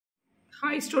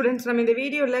Hi students, நம்ம இந்த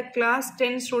வீடியோல class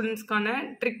 10 ஸ்டூடண்ட்ஸ்க்கான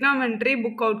trigonometry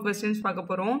book out questions பார்க்க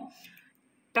போறோம்.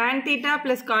 Tan theta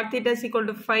plus cot theta is equal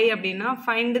to 5 அப்படின்னா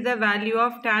find the value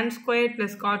of tan squared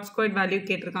plus cot squared value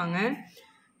கேட்டிருக்காங்க.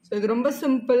 So இது ரொம்ப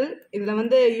சிம்பிள். இதில்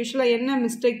வந்து யூஸ்வலாக என்ன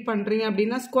மிஸ்டேக் பண்ணுறீங்க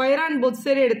அப்படின்னா ஸ்கொயர் அண்ட் போத்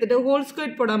சைடு எடுத்துகிட்டு ஹோல்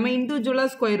ஸ்கொயர் போடாமல்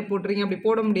இண்டிவிஜுவலாக ஸ்கொயர் போட்டுறீங்க, அப்படி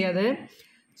போட முடியாது.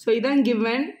 ஸோ இதான்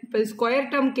கிவன். இப்போ square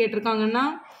term கேட்டிருக்காங்கன்னா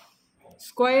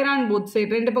square on both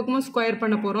side ரெண்டு பக்கமும் ஸ்கொயர்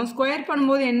பண்ண போகிறோம். ஸ்கொயர்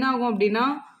பண்ணும்போது என்ன ஆகும் அப்படின்னா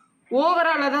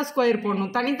ஓவராலாக தான் ஸ்கொயர் போடணும்,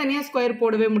 தனித்தனியாக ஸ்கொயர்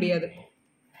போடவே முடியாது.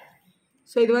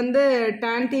 ஸோ இது வந்து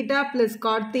tan theta plus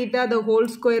cot theta the whole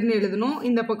ஸ்கொயர்னு எழுதணும்.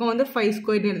 இந்த பக்கம் வந்து 5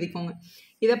 ஸ்கொயர்னு எழுதிக்கோங்க.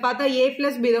 இதை பார்த்தா a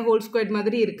plus be the whole square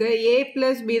மாதிரி இருக்குது. a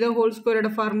plus be the whole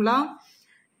ஸ்கொயரோட formula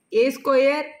a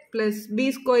square plus B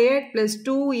square plus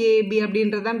 2ab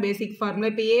அப்படின்றது தான் பேசிக்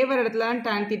ஃபார்முலா. இப்போ a வர இடத்துலலாம்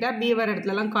tan theta, b வர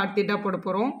இடத்துலலாம் cot theta போட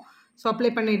போகிறோம். ஸோ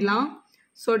அப்ளை பண்ணிடலாம்.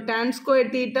 So tan square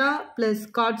theta plus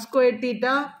cot square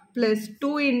theta plus 2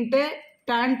 into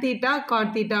tan theta cot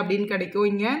theta அப்படின்னு கிடைக்கும்.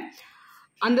 இங்க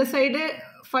அந்த சைடு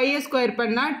 5 ஸ்கொயர்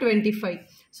பண்ணால் 25.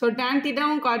 ஸோ tan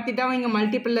thetaவும் cot thetaவும் இங்கே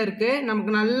மல்டிப்பிளில் இருக்குது.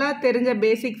 நமக்கு நல்லா தெரிஞ்ச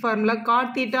பேசிக் ஃபார்முலா cot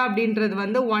theta அப்படின்றது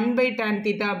வந்து 1/tan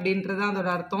theta அப்படின்றது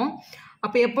அதோட அர்த்தம்.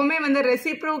 அப்போ எப்போவுமே வந்து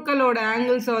ரெசிப்ரோக்கலோட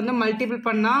ஆங்கிள்ஸை வந்து மல்டிபிள்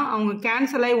பண்ணால் அவங்க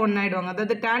கேன்சல் ஆகி 1 ஆகிடுவாங்க.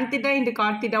 அதாவது tan theta into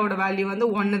cot thetaவோட value வந்து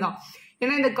 1 தான்.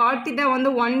 ஏன்னா இந்த cot theta வந்து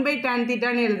 1/tan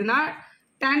thetaன்னு எழுதுனா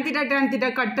tan theta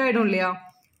கட் ஆகிடும் இல்லையா.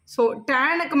 ஸோ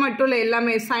டேனுக்கு மட்டும் இல்லை,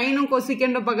 எல்லாமே சைனும்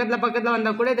கொசிக்கண்டும் பக்கத்தில்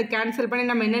வந்தால் கூட இதை கேன்சல் பண்ணி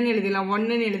நம்ம என்னென்னு எழுதிடலாம்,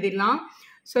 1ன்னு எழுதிடலாம்.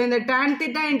 ஸோ இந்த tan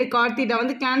theta into cot theta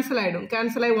வந்து கேன்சல்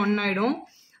ஆகி 1 ஆகிடும்.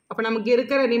 அப்போ நமக்கு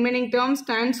இருக்கிற remaining terms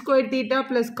tan square theta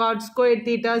plus cot square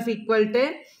theta is equal to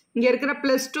இங்கே இருக்கிற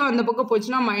 +2 அந்த பக்கம்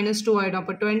போச்சுன்னா -2 ஆகிடும்.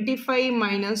 அப்போ 25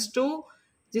 - 2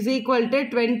 இஸ் ஈக்குவல் டு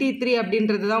 23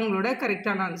 அப்படின்றது தான் உங்களோட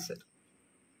கரெக்டான ஆன்சர்.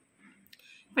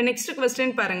 இப்போ நெக்ஸ்ட்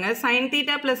கொஸ்டின் பாருங்க. sin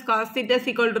theta plus cos theta is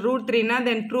equal to √3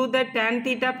 then prove that tan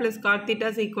theta plus cot theta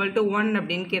is equal to 1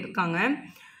 அப்படின்னு கேட்டிருக்காங்க.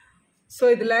 ஸோ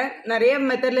இதில் நிறைய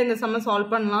மெத்தடில் இந்த சம்ம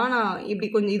சால்வ் பண்ணலாம். நான் இப்படி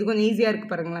இது கொஞ்சம் ஈஸியாக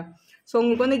இருக்குது பாருங்களேன். ஸோ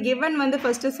உங்களுக்கு வந்து கிவன் வந்து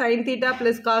first sin theta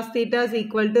plus cos theta is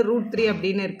equal to √3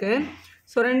 அப்படின்னு இருக்குது.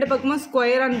 ஸோ ரெண்டு பக்கமும்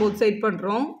ஸ்கொயர் ஆன் போத் சைட்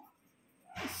பண்ணுறோம்.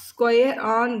 ஸ்கொயர்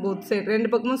ஆன் போத் சைட் ரெண்டு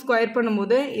பக்கமும் ஸ்கொயர்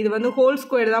பண்ணும்போது இது வந்து ஹோல்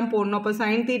ஸ்கொயர் தான் போடணும். அப்போ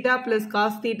sin theta plus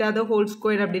cos theta the whole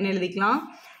square அப்படின்னு எழுதிக்கலாம்.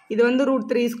 இது வந்து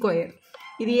 √3 ஸ்கொயர்.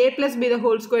 இது a plus be the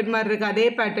whole square மாதிரி இருக்குது. அதே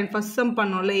பேட்டர்ன் ஃபஸ்ட் சம்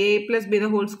பண்ணோம்ல, a plus be the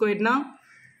whole ஸ்கொயர்னா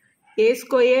a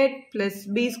square plus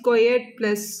B square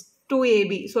plus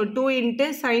 2ab. So 2 into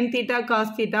sin theta cos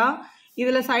theta.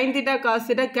 இதில் sin theta cos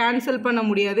theta cancel பண்ண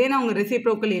முடியாது, ஏன்னா அவங்க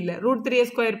reciprocal இல்லை. √3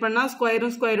 ஸ்கொயர் பண்ணால்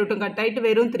ஸ்கொயரும் ஸ்கொயர் ரூட்டும் கட் ஆகிட்டு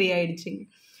வெறும் 3 ஆகிடுச்சிங்க.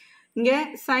 இங்கே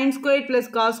sin square plus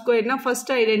cos ஸ்கொயர்னா first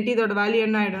identity, இதோட வேல்யூ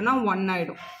என்ன ஆகிடும்னா 1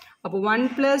 ஆகிடும். அப்போ 1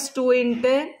 + 2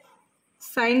 into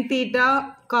sin theta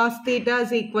cos theta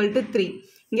is equal to 3.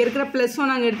 இங்கே இருக்கிற +1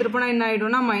 நாங்கள் எடுத்துகிட்டு போனால் என்ன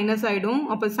ஆகிடும்னா மைனஸ் ஆகிடும்.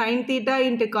 அப்போ sin theta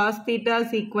into cos theta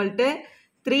is equal to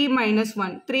 3 -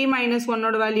 1. 3 -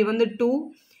 1ஓட value வந்து 2.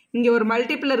 இங்கே ஒரு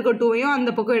மல்டிப்பிள் இருக்க 2வையும் அந்த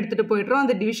பக்கம் எடுத்துகிட்டு போய்ட்றோம்,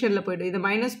 அந்த டிவிஷனில் போய்டும். இதை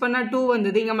மைனஸ் பண்ணால் 2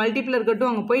 வந்தது, இங்கே மல்டிப்பிள் இருக்க 2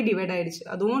 அங்கே போய் டிவைட் ஆகிடுச்சு,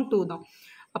 அதுவும் 2 தான்.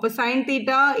 அப்போ sin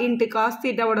theta into cos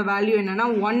thetaவோட value என்னன்னா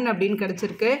 1 அப்படின்னு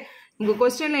கிடச்சிருக்கு. உங்கள்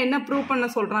கொஸ்டினில் என்ன ப்ரூவ் பண்ண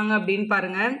சொல்கிறாங்க அப்படின்னு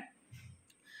பாருங்கள்.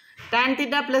 tan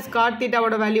theta plus cot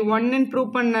thetaவோட value 1ன்னு prove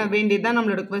பண்ண வேண்டியது தான்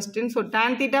நம்மளோட question. So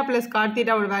tan theta plus cot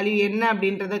thetaவோட value என்ன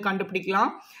அப்படின்றத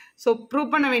கண்டுபிடிக்கலாம். ஸோ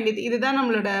ப்ரூவ் பண்ண வேண்டியது இதுதான்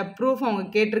நம்மளோட ப்ரூஃப் அவங்க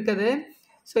கேட்டிருக்குது.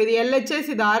 ஸோ இது LHS,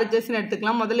 இது RHSன்னு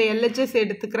எடுத்துக்கலாம். முதல்ல LHS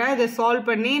எடுத்துக்கிறேன், இதை சால்வ்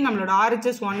பண்ணி நம்மளோட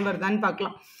RHS 1 வருதான்னு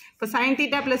பார்க்கலாம். இப்போ sin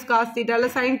theta plus cos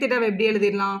thetaவில் sin thetaவை எப்படி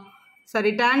எழுதிடலாம்,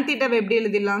 சரி tan thetaவை எப்படி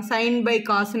எழுதிடலாம், sin by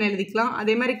cosன்னு எழுதிக்கலாம்.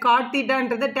 அதே மாதிரி cot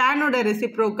thetaன்றது tanோட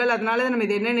ரெசிப்ரோக்கல், அதனால நம்ம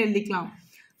இது என்னென்னு எழுதிக்கலாம்,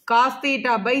 cos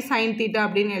theta by sin theta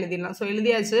அப்படின்னு எழுதிடலாம். ஸோ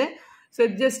எழுதியாச்சு.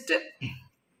 So just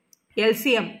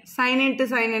LCM sin into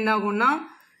sin என்ன ஆகும்னா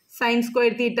sin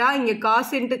square theta, இங்கே cos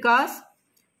into cos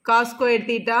square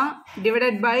theta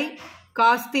divided by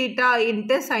cos theta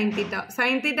into sin theta.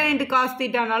 sin theta into cos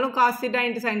thetaனாலும் cos theta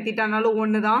into sin thetaனாலும்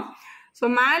ஒன்று தான். So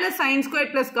மேலே sin square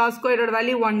plus cos ஸ்கொயரோட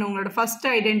value 1 உங்களோட first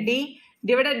identity,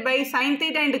 divided by sin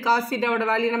theta into cos thetaவோட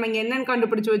value நம்ம இங்கே என்னன்னு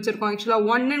கண்டுபிடிச்சி வச்சிருக்கோம், ஆக்சுவலாக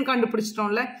 1ன்னு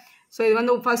கண்டுபிடிச்சிட்டோம்ல. ஸோ இது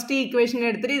வந்து ஃபர்ஸ்ட் ஈக்குவேஷன்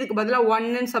எடுத்துகிட்டு இதுக்கு பதிலாக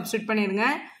 1ன்னு சப்ஸ்டியூட் பண்ணிடுங்க.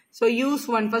 ஸோ யூஸ்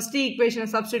 1 ஃபர்ஸ்ட் ஈக்குவேஷனை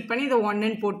சப்ஸ்டியூட் பண்ணி இதை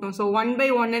 1ன்னு போட்டோம். ஸோ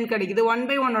 1/1ன்னு கிடைக்குது.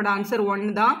 1/1ஓட ஆன்சர் 1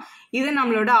 தான். இது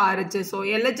நம்மளோட RHS. ஸோ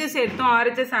LHS எடுத்தோம்,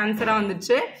 RHS ஆன்சராக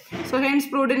வந்துச்சு. ஸோ ஹென்ஸ்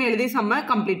ப்ரூவ்டுன்னு எழுதி சம்ம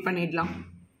கம்ப்ளீட் பண்ணிடலாம்.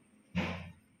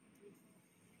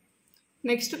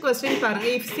 நெக்ஸ்ட் கொஸ்டின் பாருங்க.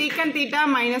 If secant theta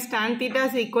minus tan theta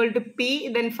is equal to p,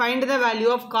 then find the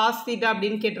value of cos theta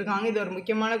அப்படின்னு கேட்டிருக்காங்க. இது ஒரு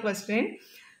முக்கியமான கொஸ்டின்.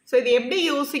 ஸோ இது எப்படி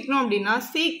யோசிக்கணும் அப்படின்னா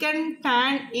secant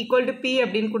tan equal to p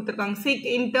அப்படின்னு கொடுத்துருக்காங்க.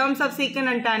 in terms of secant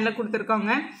and tanல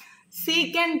கொடுத்துருக்காங்க.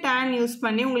 சீக்கன் டேன் யூஸ்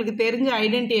பண்ணி உங்களுக்கு தெரிஞ்ச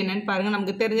ஐடென்டி என்னன்னு பாருங்கள்.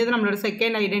 நமக்கு தெரிஞ்சது நம்மளோட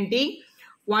second identity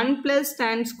 1 +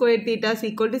 tan square theta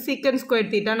 = சீக்கன்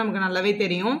ஸ்கொயர் தீட்டா நமக்கு நல்லாவே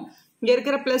தெரியும். இங்கே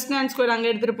இருக்கிற ப்ளஸ் tan ஸ்கொயர் அங்கே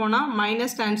எடுத்துகிட்டு போனால்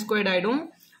மைனஸ் tan ஸ்கொயர் ஆகிடும்.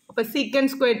 அப்போ சீக்கன்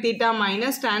square theta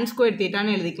minus tan square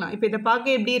தீட்டான்னு எழுதிக்கலாம். இப்போ இதை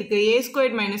பார்க்க எப்படி இருக்குது?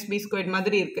 a² - b²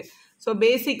 மாதிரி இருக்குது. ஸோ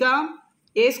பேசிக்காக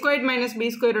a² -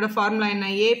 b² ஃபார்முலா என்ன?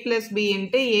 a + b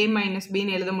 × a -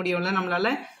 bன்னு எழுத முடியும்ல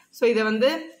நம்மளால். ஸோ இதை வந்து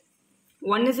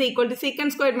 1 =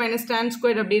 சீக்கன் ஸ்கொயர் மைனஸ் tan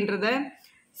ஸ்கொயர் அப்படின்றத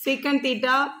சீக்கன்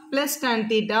தீட்டா ப்ளஸ் tan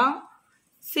தீட்டா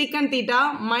சீக்கன் தீட்டா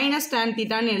மைனஸ் tan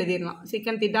தீட்டான்னு எழுதிடலாம்.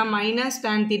 சீக்கன் தீட்டா மைனஸ்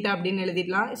tan தீட்டா அப்படின்னு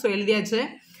எழுதிடலாம். ஸோ எழுதியாச்சு.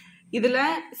 இதில்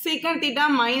சீக்கன் தீட்டா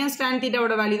மைனஸ் tan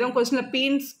தீட்டாவோட வேல்யூ தான் கொஸ்டினில்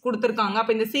பீன்ஸ் கொடுத்துருக்காங்க.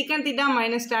 அப்போ இந்த சீக்கன் தீட்டா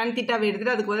மைனஸ் tan தீட்டாவை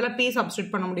எடுத்துகிட்டு அதுக்கு பதிலாக பி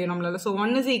சப்ஸ்டியூட் பண்ண முடியும் நம்மளால். ஸோ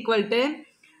 1 =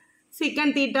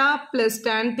 சீக்கன் theta plus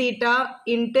tan theta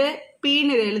into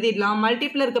பின்னு இதை எழுதிடலாம்.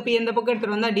 மல்டிப்பில் இருக்க பி எந்த பக்கம்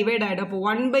எடுத்துகிட்டு வந்தால் டிவைட் ஆகிடும். அப்போ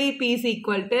 1/p =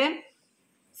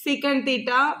 சீக்கன்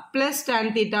தீட்டா ப்ளஸ் tan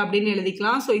தீட்டா அப்படின்னு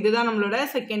எழுதிக்கலாம். ஸோ இதுதான் நம்மளோட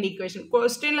செகண்ட் ஈக்குவேஷன்.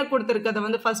 கொஸ்டினில் கொடுத்துருக்கத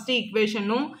வந்து ஃபர்ஸ்ட்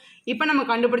ஈக்குவேஷனும் இப்போ நம்ம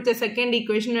கண்டுபிடிச்ச செகண்ட்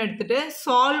ஈக்குவேஷனும் எடுத்துகிட்டு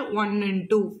சால்வ் 1 and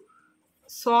 2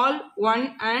 சால்வ் 1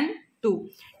 and 2.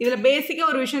 இதில்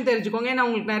பேசிக்காக ஒரு விஷயம் தெரிஞ்சுக்கோங்க. ஏன்னா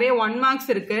உங்களுக்கு நிறைய 1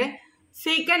 மார்க்ஸ் இருக்குது.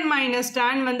 சீக்கன் மைனஸ்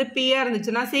tan வந்து பியாக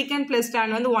இருந்துச்சுன்னா சீக்கன் ப்ளஸ் tan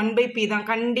வந்து 1/p தான்.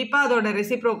 கண்டிப்பாக அதோட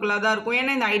ரெசிப்ரோக்கலாக தான் இருக்கும்.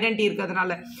 ஏன்னா இந்த ஐடென்டி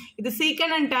இருக்கிறதுனால. இது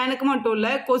சீக்கன் அண்ட் டேனுக்கு மட்டும்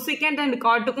இல்லை, கொசிகண்ட் அண்ட்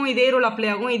காட்டுக்கும் இதே ரூல் அப்ளை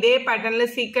ஆகும். இதே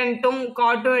பேட்டர்னில் சீக்கண்ட்டும்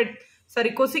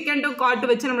கொசிகண்ட்டும்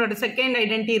காட்டு வச்சு நம்மளோட செகண்ட்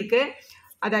ஐடென்டி இருக்குது.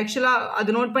 அது ஆக்சுவலாக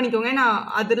அது நோட் பண்ணிக்கோங்க. நான்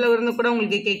அதில் இருந்து கூட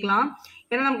உங்களுக்கு கேட்கலாம்.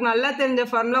 ஏன்னா நமக்கு நல்லா தெரிஞ்ச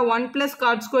ஃபார்முலா 1 +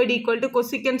 cot² =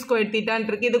 கொசிகன் ஸ்கொயர் தீட்டான்னு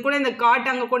இருக்குது. இது கூட இந்த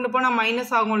காட் அங்கே கொண்டு போனால்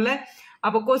மைனஸ் ஆகும்ல.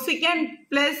 அப்போ கொசிகன்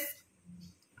ப்ளஸ்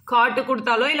காட்டு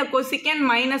கொடுத்தாலோ இல்லை கொசிக்கன்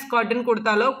மைனஸ் காட்டுன்னு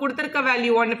கொடுத்தாலோ கொடுத்துருக்க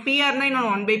வேல்யூ 1 பிஆர்னா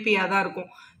இன்னொன்று 1/p தான் இருக்கும்.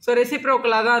 ஸோ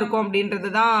ரெசிப்ரோக்கலாக தான் இருக்கும் அப்படின்றது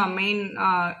தான் மெயின்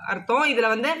அர்த்தம்.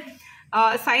 இதில் வந்து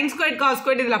sin ஸ்கொயர் cos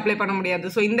ஸ்கொயர் இதில் அப்ளை பண்ண முடியாது.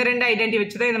 ஸோ இந்த ரெண்டு ஐடென்டி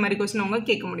வச்சு தான் இந்த மாதிரி கொஸ்டின் அவங்க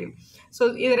கேட்க முடியும். ஸோ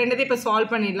இது ரெண்டத்தையும் இப்போ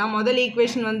சால்வ் பண்ணிடலாம். முதல்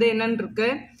ஈக்குவேஷன் வந்து என்னன்னு இருக்கு?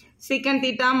 சீக்கன்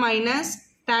theta minus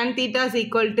tan theta =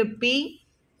 p.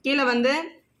 கீழே வந்து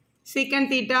சீக்கன்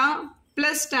theta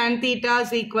plus tan theta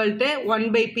 =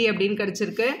 1/p அப்படின்னு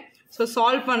கிடச்சிருக்கு. ஸோ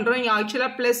சால்வ் பண்ணுறோம். இங்கே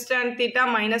ஆக்சுவலாக plus tan theta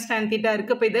minus tan theta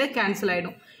இருக்குது. இப்போ இது கேன்சல்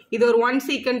ஆகிடும். இது ஒரு 1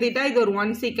 சீக்கன் தீட்டா, இது ஒரு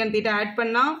 1 சீக்கன் தீட்டா ஆட்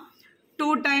பண்ணால் 2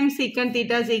 டைம்ஸ் சீக்கன்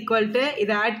தீட்டா =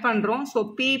 இதை ஆட் பண்ணுறோம். ஸோ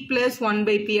p +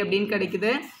 1/p அப்படின்னு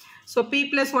கிடைக்குது. ஸோ p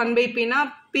 + 1/pனா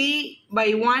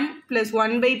p/1 +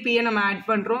 1/p நம்ம ஆட்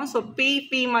பண்ணுறோம். ஸோ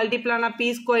p மல்டிப்ளானா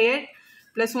p²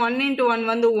 + 1 × 1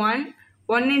 வந்து 1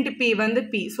 1 × p வந்து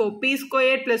p. ஸோ p²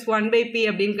 + 1/p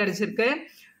அப்படின்னு கிடச்சிருக்கு.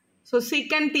 ஸோ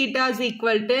சீக்கன் தீட்டா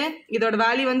இதோட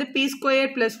வேல்யூ வந்து p²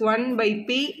 + 1/p.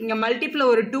 இங்கே மல்டிப்பில்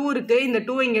ஒரு 2 இருக்குது. இந்த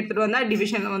 2 இங்கே எடுத்துகிட்டு வந்தால்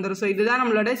டிவிஷனில் வந்துடும். ஸோ இதுதான்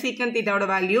நம்மளோட சீக்கன் தீட்டாவோட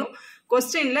வேல்யூ.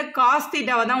 கொஸ்டினில் காஸ்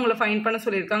தீட்டாவை தான் உங்களை ஃபைண்ட் பண்ண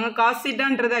சொல்லியிருக்காங்க. காஸ்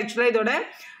தீட்டான்றது ஆக்சுவலாக இதோட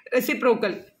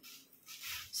reciprocal.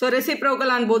 So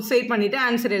reciprocal on both side பண்ணிவிட்டு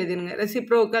ஆன்சர் எழுதிடுங்க.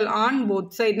 ரெசிப்ரோக்கல் ஆன்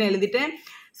போத் சைட்னு எழுதிட்டு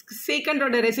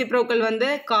சீக்கண்டோட ரெசிப்ரோக்கல் வந்து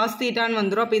காஸ் தீட்டான்னு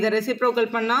வந்துடும். அப்போ இதை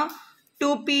ரெசிப்ரோக்கல் பண்ணால்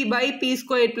 2p/p²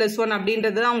 + 1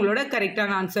 அப்படின்றது தான் உங்களோட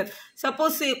கரெக்டான ஆன்சர்.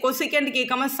 சப்போஸ் கொசிகண்ட்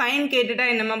கேட்காம சைன் கேட்டுட்டா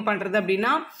என்ன பண்ணுறது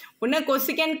அப்படின்னா, ஒன்று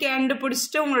கொசிகண்ட்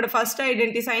கண்டுபிடிச்சிட்டு உங்களோட ஃபர்ஸ்ட்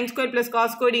ஐடென்டி sin² +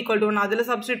 cos² = 1 அதில்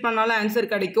சப்ஸ்டியூட் பண்ணாலும்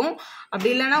ஆன்சர் கிடைக்கும். அப்படி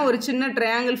இல்லைனா ஒரு சின்ன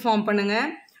ட்ரையாங்கிள் ஃபார்ம் பண்ணுங்கள்.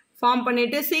 ஃபார்ம்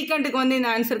பண்ணிவிட்டு சீக்கண்ட்டுக்கு வந்து இந்த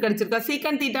ஆன்சர் கிடச்சிருக்கா.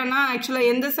 சீக்கண்ட் தீட்டானா ஆக்சுவலாக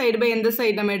எந்த சைடு பை எந்த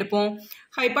சைடு நம்ம எடுப்போம்?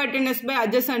 ஹைபார்டெனஸ் பை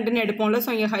அட்ஜசன்ட்னு எடுப்போம்ல. ஸோ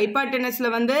இங்கே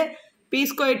ஹைபார்டெனஸில் வந்து p²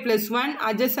 + 1,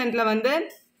 அட்ஜசன்ட்டில் வந்து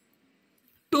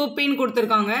 2pன்னு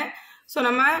கொடுத்துருக்காங்க. ஸோ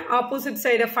நம்ம ஆப்போசிட்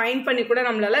சைடை ஃபைண்ட் பண்ணி கூட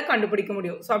நம்மளால் கண்டுபிடிக்க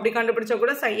முடியும். ஸோ அப்படி கண்டுபிடிச்சா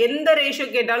கூட எந்த ரேஷியோ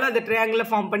கேட்டாலும் அது ட்ரையாங்கிளில்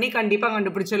ஃபார்ம் பண்ணி கண்டிப்பாக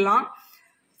கண்டுபிடிச்சிடலாம்.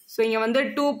 ஸோ இங்கே வந்து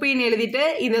 2pன்னு எழுதிட்டு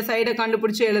இந்த சைடை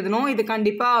கண்டுபிடிச்சி எழுதணும். இது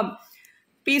கண்டிப்பாக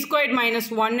p²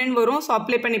 - 1ன்னு வரும். ஸோ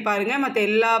அப்ளை பண்ணி பாருங்கள். மற்ற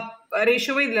எல்லா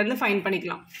ரேஷியோவும் இதுலேருந்து ஃபைண்ட்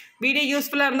பண்ணிக்கலாம். வீடியோ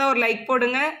யூஸ்ஃபுல்லாக இருந்தால் ஒரு லைக்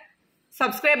போடுங்க.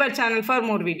 Subscribe our channel for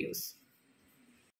more videos.